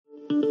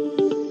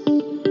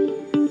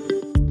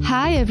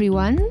Hi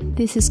everyone,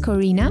 this is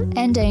Corina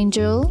and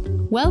Angel.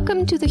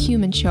 Welcome to The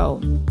Human Show,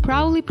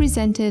 proudly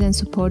presented and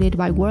supported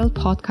by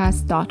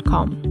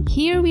worldpodcast.com.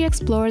 Here we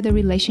explore the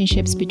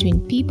relationships between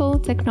people,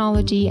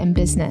 technology, and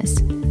business.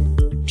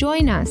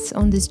 Join us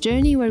on this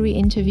journey where we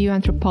interview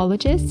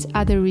anthropologists,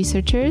 other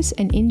researchers,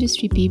 and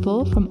industry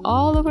people from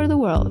all over the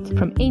world,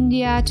 from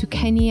India to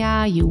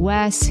Kenya,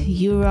 US,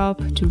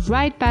 Europe, to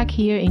right back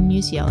here in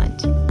New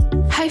Zealand.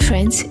 Hi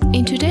friends,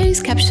 in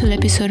today's Capsule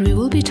episode we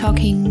will be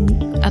talking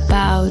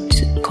about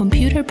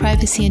Computer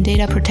Privacy and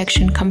Data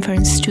Protection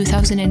Conference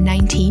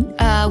 2019,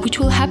 which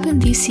will happen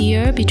this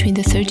year between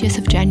the 30th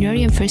of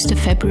January and 1st of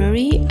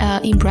February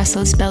in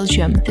Brussels,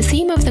 Belgium. The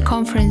theme of the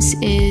conference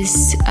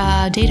is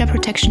Data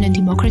Protection and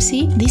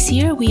Democracy. This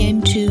year we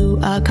aim to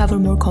cover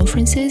more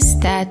conferences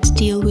that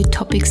deal with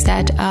topics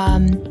that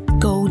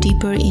go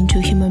deeper into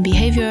human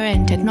behavior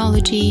and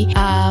technology,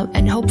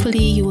 and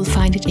hopefully you will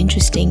find it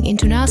interesting. In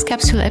tonight's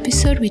Capsule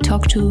episode, we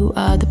talk to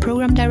the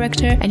program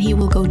director, and he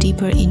will go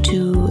deeper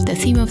into the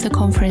theme of the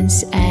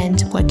conference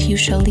and what you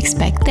shall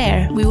expect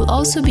there. We will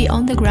also be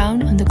on the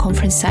ground on the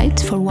conference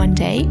site for one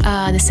day,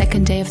 the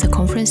second day of the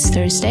conference,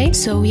 Thursday.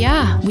 So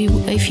yeah,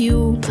 if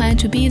you plan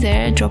to be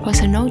there, drop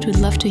us a note. We'd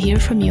love to hear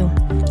from you.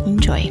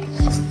 Enjoy.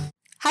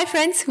 Hi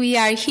friends, we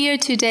are here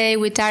today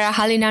with Dara,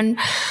 Hallinan,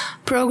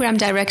 Program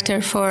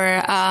Director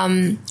for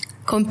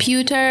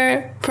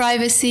Computer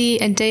Privacy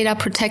and Data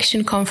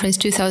Protection Conference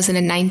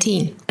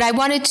 2019. But I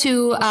wanted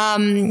to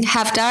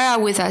have Dara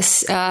with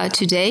us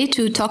today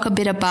to talk a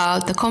bit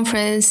about the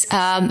conference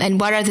and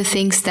what are the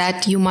things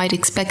that you might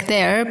expect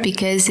there,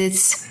 because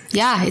it's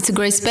a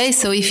great space.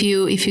 So if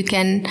you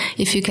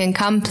can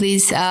come,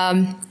 please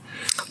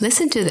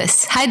listen to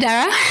this. Hi,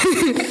 Dara.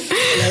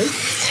 Hello.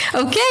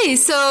 Okay,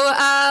 so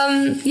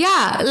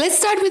let's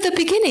start with the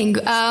beginning.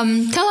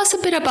 Tell us a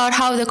bit about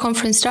how the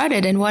conference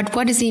started and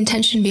what is the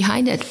intention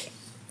behind it.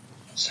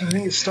 So I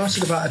think it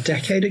started about a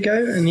decade ago,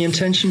 and the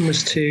intention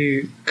was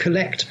to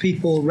collect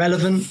people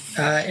relevant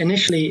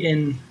initially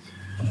in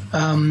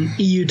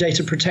EU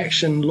data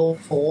protection law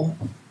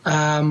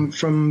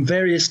from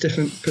various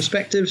different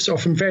perspectives, or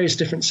from various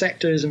different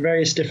sectors and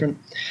various different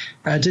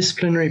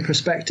disciplinary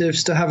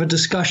perspectives, to have a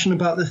discussion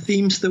about the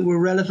themes that were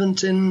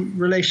relevant in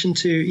relation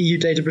to EU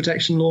data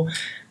protection law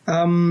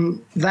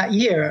that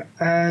year.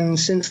 And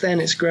since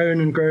then it's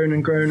grown and grown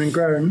and grown and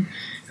grown,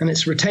 and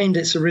it's retained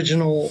its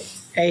original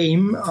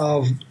aim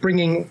of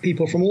bringing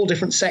people from all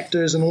different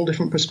sectors and all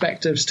different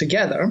perspectives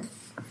together.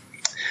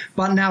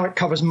 But now it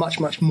covers much,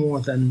 much more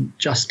than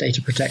just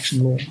data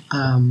protection law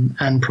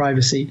and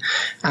privacy,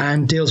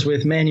 and deals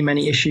with many,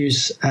 many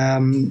issues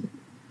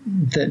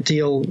that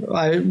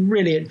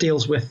it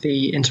deals with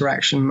the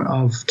interaction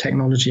of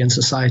technology and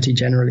society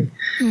generally.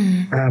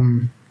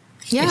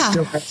 It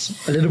still has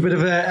a little bit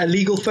of a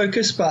legal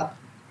focus, but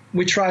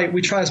we try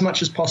as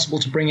much as possible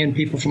to bring in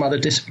people from other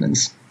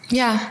disciplines.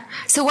 Yeah.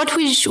 So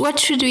what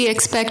should we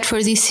expect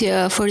for this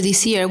year?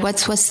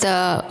 What's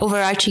the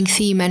overarching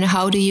theme, and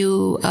how do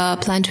you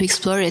plan to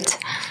explore it?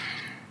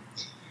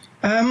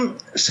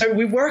 So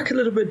we work a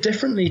little bit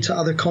differently to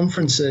other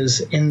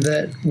conferences in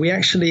that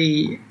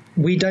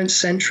we don't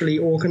centrally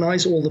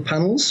organize all the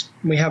panels.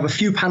 We have a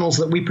few panels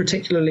that we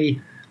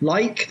particularly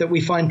like, that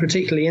we find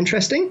particularly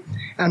interesting,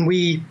 and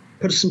we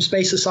put some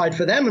space aside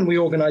for them and we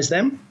organize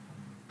them.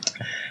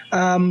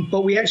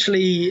 But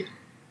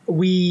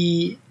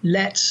we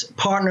let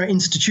partner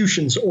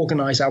institutions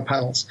organize our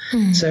panels.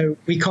 So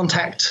we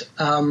contact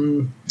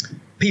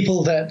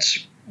people that,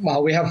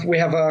 we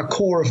have a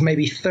core of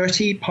maybe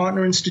 30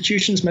 partner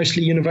institutions,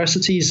 mostly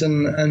universities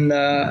and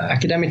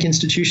academic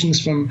institutions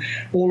from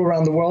all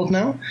around the world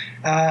now.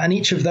 And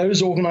each of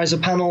those organize a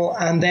panel.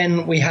 And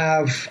then we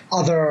have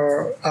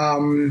other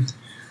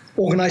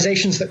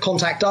organizations that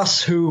contact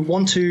us who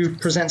want to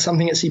present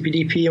something at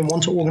CPDP and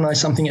want to organize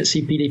something at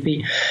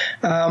CPDP.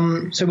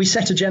 So we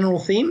set a general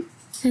theme,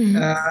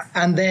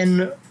 and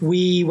then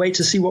we wait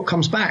to see what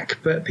comes back.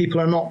 But people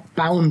are not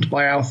bound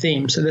by our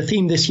theme. So the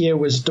theme this year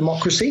was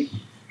democracy.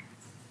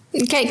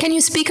 Okay, can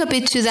you speak a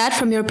bit to that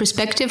from your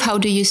perspective? How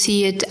do you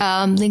see it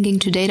linking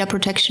to data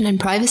protection and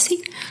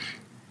privacy?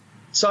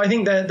 So I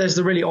think that there's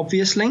the really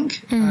obvious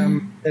link.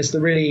 There's the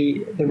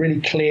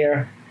really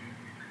clear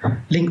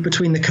link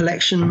between the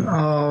collection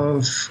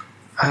of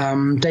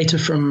data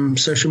from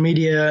social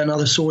media and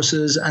other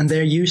sources and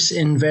their use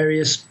in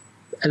various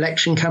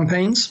election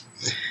campaigns,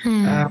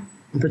 in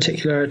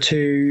particular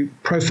to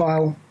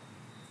profile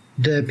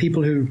the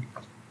people who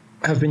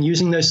have been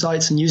using those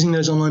sites and using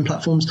those online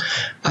platforms,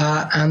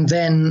 and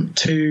then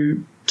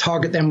to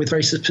target them with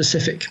very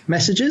specific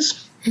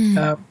messages.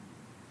 I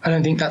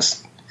don't think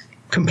that's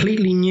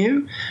completely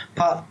new,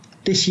 but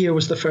this year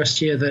was the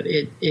first year that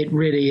it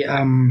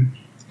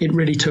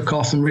really took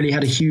off and really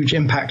had a huge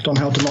impact on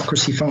how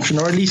democracy functioned,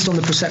 or at least on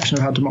the perception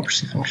of how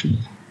democracy functioned.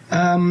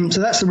 So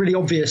that's the really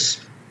obvious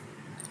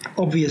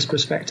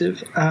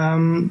perspective.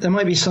 There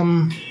might be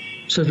some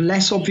sort of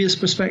less obvious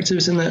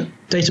perspectives in that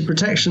data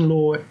protection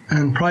law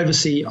and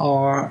privacy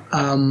are,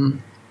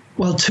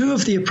 two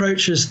of the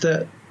approaches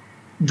that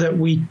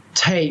we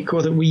take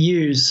or that we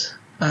use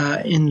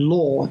in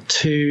law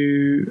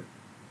to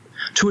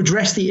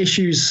address the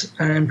issues,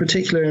 in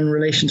particular in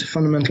relation to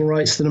fundamental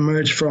rights that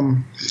emerge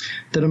from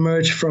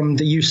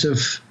the use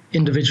of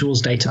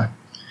individuals' data.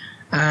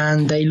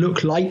 And they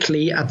look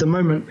likely at the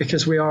moment,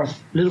 because we are a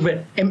little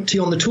bit empty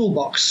on the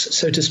toolbox,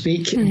 so to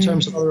speak, in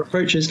terms of other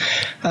approaches,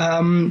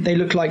 they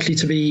look likely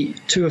to be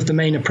two of the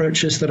main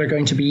approaches that are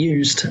going to be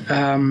used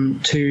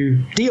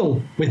to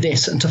deal with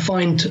this and to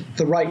find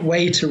the right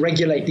way to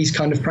regulate these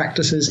kind of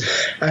practices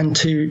and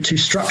to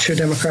structure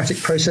democratic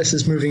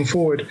processes moving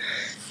forward.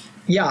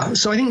 Yeah,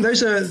 so I think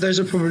those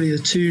are probably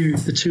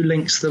the two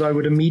links that I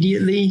would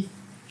immediately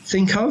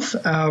think of.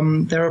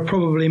 There are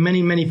probably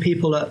many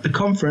people at the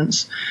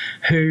conference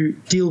who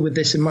deal with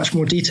this in much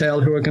more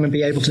detail, who are going to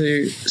be able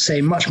to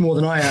say much more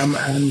than I am,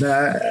 and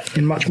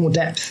in much more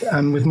depth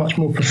and with much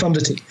more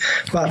profundity.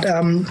 But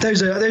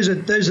those are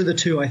the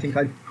two I think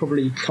I'd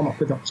probably come up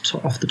with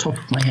off the top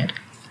of my head.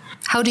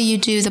 How do you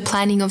do the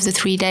planning of the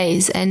 3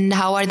 days, and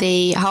how are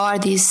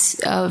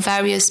these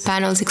various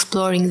panels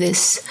exploring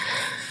this?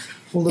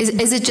 Well,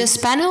 is it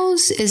just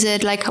panels? Is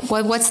it like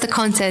what's the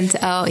content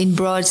in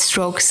broad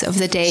strokes of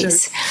the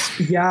days?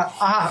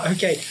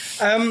 Okay.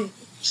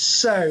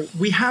 So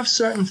we have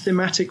certain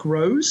thematic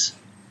rows,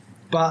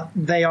 but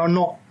they are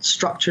not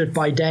structured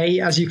by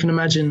day. As you can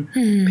imagine,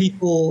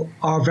 people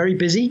are very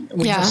busy.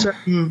 We have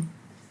certain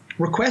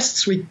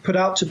requests we put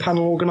out to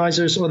panel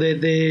organizers or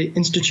the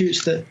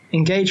institutes that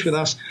engage with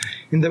us,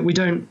 in that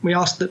we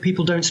ask that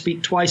people don't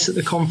speak twice at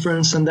the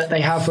conference, and that they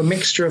have a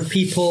mixture of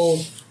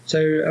people. So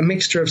a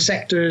mixture of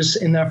sectors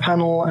in their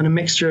panel, and a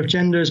mixture of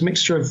genders,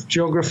 mixture of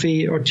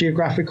geography or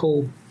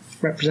geographical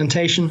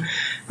representation.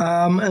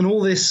 And all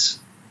this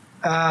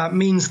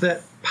means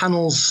that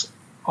panels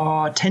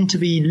tend to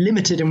be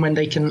limited in when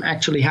they can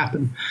actually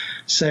happen.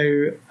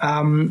 So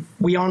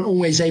we aren't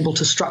always able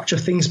to structure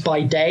things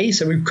by day.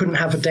 So we couldn't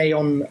have a day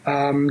on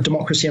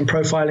democracy and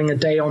profiling, a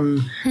day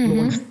on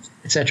law,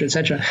 et cetera, et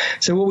cetera.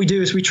 So what we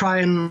do is we try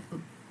and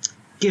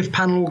give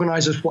panel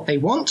organizers what they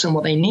want and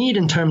what they need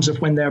in terms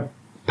of when their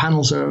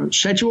panels are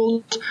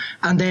scheduled,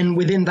 and then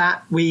within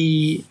that,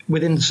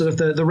 within sort of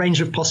the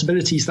range of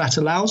possibilities that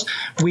allows,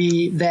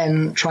 we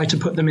then try to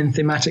put them in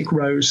thematic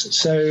rows.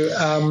 So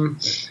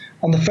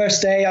on the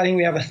first day, I think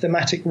we have a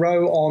thematic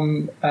row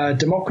on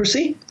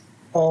democracy.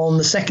 On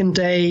the second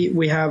day,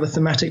 we have a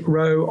thematic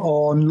row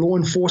on law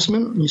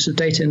enforcement, use of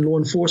data in law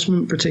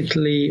enforcement,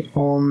 particularly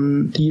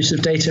on the use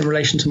of data in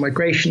relation to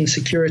migration,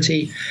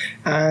 security,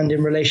 and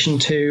in relation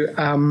to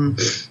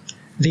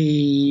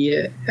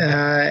the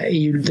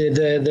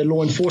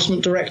law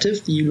enforcement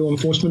directive, the EU law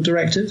enforcement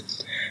directive.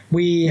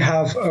 We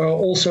have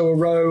also a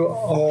row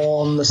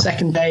on the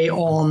second day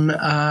on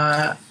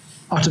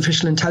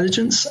artificial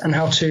intelligence and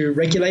how to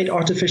regulate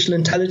artificial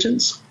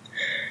intelligence.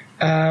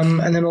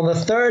 And then on the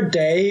third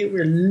day,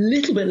 we're a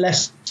little bit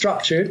less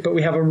structured, but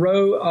we have a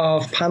row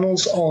of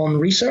panels on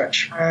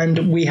research,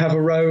 and we have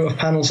a row of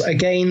panels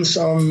again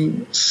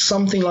on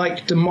something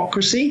like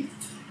democracy,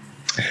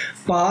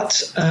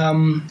 but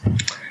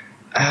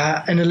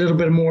and a little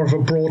bit more of a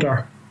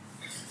broader,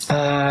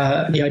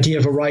 the idea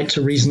of a right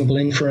to reasonable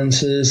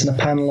inferences, and a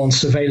panel on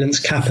surveillance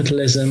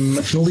capitalism,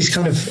 and all these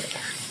kind of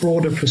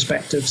broader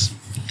perspectives.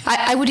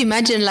 I would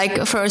imagine,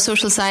 like, for a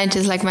social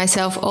scientist like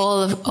myself,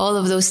 all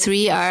of those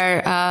three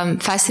are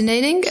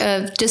fascinating,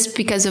 just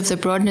because of the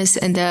broadness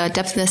and the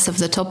depthness of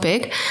the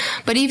topic.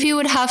 But if you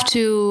would have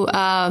to,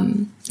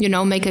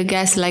 make a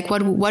guess, like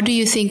what do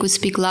you think would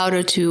speak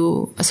louder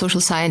to a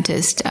social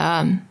scientist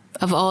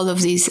of all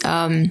of these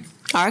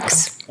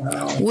arcs?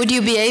 Would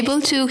you be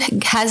able to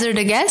hazard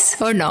a guess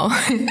or no?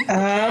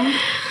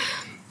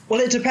 Well,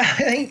 it depends.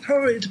 I think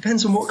probably it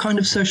depends on what kind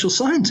of social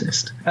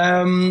scientist.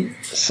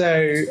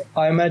 So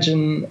I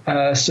imagine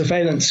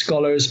surveillance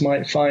scholars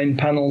might find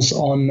panels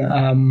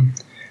on,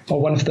 or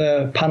one of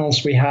the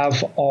panels we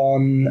have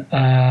on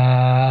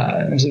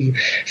sort of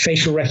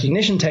facial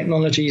recognition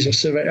technologies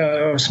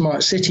or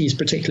smart cities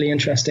particularly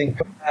interesting.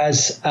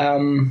 As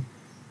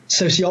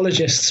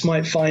sociologists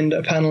might find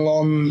a panel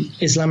on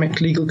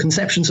Islamic legal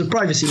conceptions of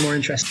privacy more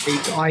interesting.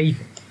 I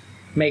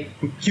make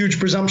huge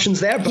presumptions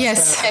there, but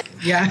yes.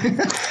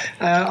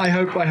 I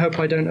hope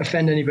I don't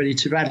offend anybody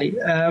too badly.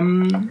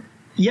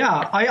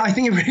 I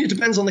think it really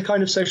depends on the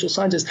kind of social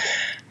scientist.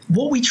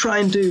 What we try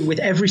and do with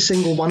every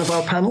single one of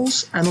our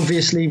panels, and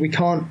obviously we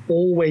can't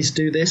always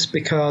do this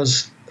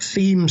because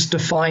themes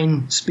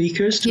define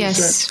speakers to a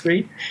certain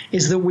degree,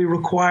 is that we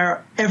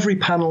require every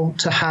panel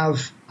to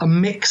have a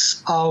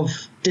mix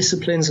of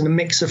disciplines and a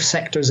mix of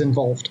sectors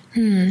involved.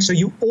 So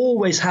you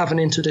always have an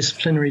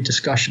interdisciplinary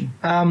discussion.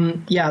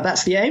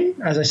 That's the aim.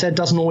 As I said,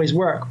 doesn't always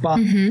work, but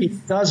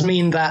it does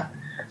mean that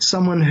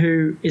someone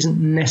who isn't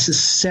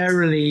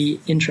necessarily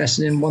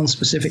interested in one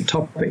specific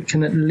topic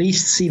can at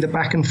least see the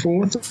back and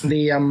forth,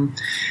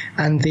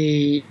 and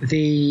the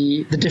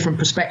different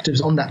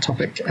perspectives on that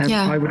topic. And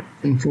I would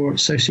think for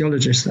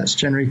sociologists, that's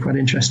generally quite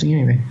interesting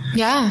anyway.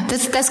 Yeah,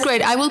 that's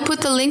great. I will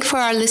put the link for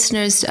our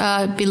listeners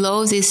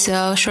below this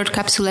short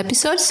capsule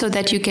episode so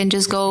that you can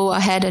just go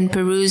ahead and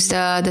peruse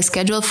the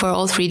schedule for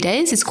all 3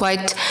 days. It's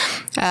quite,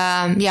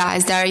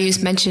 as Dara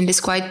mentioned,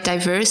 it's quite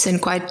diverse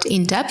and quite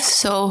in-depth.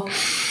 So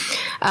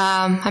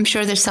I'm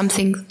sure there's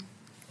something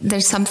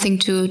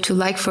to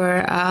like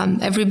for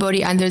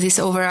everybody under this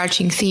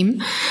overarching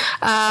theme.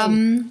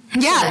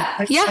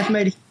 I've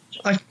made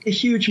a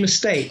huge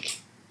mistake.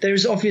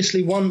 There's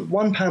obviously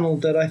one panel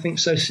that I think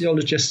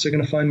sociologists are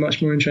going to find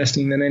much more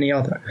interesting than any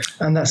other,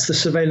 and that's the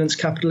Surveillance,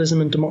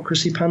 Capitalism and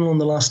Democracy panel on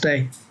the last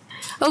day.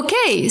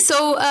 Okay,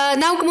 so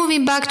now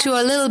moving back to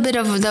a little bit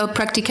of the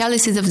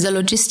practicalities of the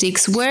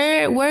logistics.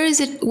 Where is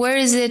it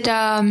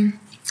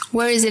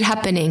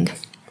happening?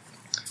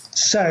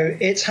 So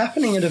it's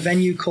happening at a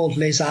venue called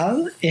Les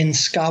Halles in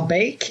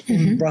Schaerbeek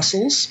in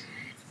Brussels.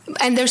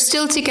 And there's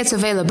still tickets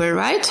available,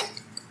 right?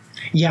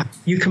 Yeah,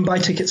 you can buy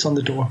tickets on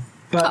the door.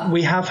 But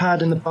we have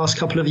had in the past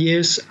couple of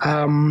years,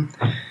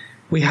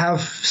 we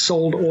have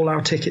sold all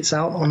our tickets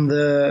out on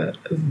the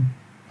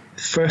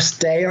first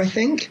day, I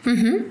think.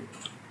 Mm-hmm.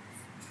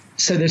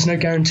 So there's no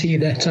guarantee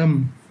that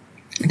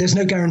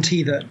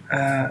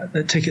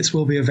that tickets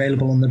will be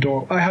available on the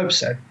door. I hope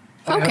so.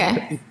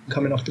 Okay.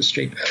 Coming off the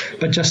street,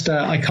 but just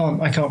I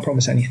can't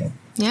promise anything.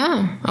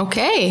 Yeah.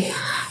 Okay.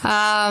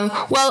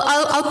 Well,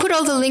 I'll put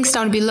all the links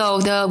down below.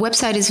 The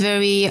website is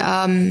very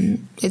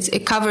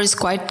it covers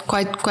quite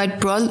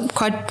broad,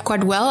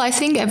 quite well, I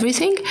think,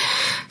 everything.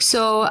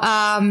 So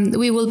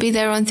we will be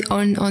there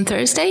on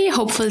Thursday,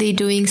 hopefully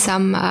doing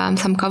some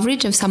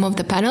coverage of some of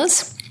the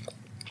panels.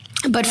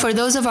 But for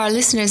those of our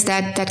listeners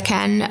that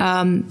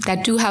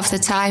do have the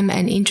time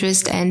and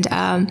interest and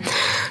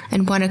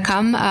want to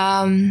come,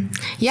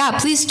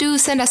 please do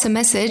send us a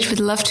message.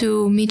 We'd love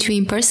to meet you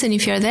in person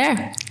if you're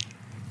there.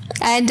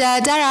 And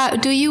Dara,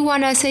 do you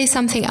want to say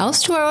something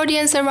else to our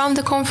audience around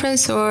the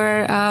conference,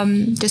 or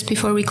just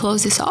before we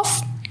close this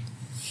off?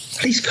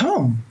 Please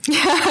come.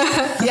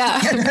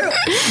 Yeah.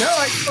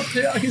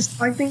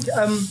 I think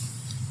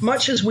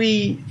much as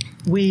we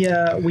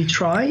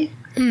try.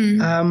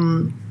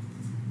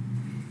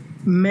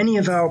 Many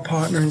of our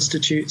partner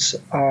institutes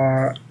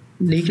are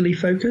legally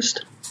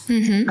focused,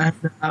 and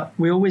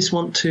we always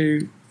want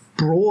to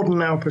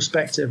broaden our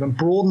perspective and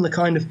broaden the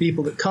kind of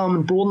people that come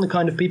and broaden the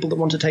kind of people that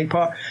want to take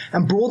part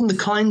and broaden the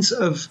kinds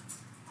of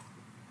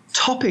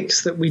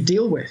topics that we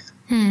deal with.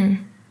 And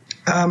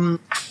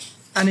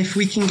if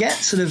we can get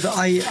sort of,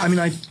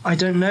 I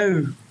don't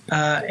know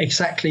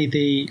exactly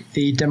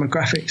the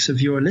demographics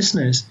of your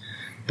listeners,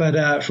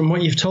 but from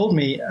what you've told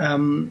me,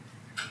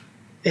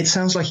 it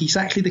sounds like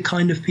exactly the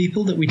kind of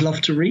people that we'd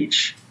love to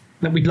reach,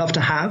 that we'd love to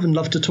have and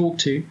love to talk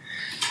to,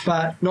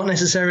 but not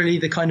necessarily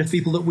the kind of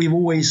people that we've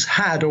always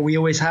had or we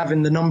always have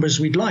in the numbers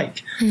we'd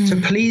like.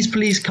 So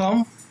please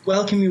come,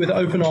 welcome you with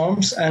open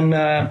arms, and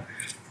I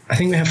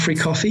think we have free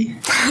coffee.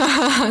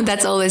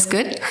 That's always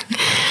good.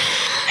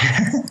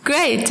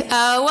 Great.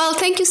 Well,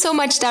 thank you so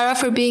much, Dara,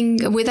 for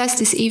being with us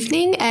this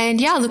evening, and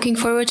looking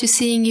forward to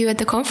seeing you at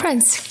the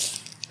conference.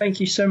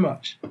 Thank you so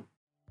much.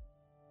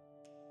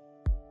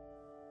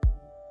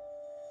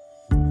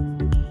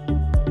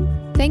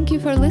 Thank you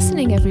for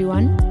listening,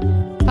 everyone.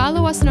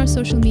 Follow us on our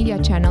social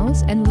media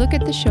channels and look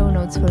at the show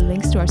notes for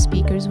links to our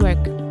speakers'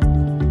 work.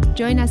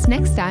 Join us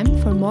next time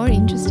for more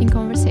interesting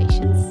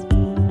conversations.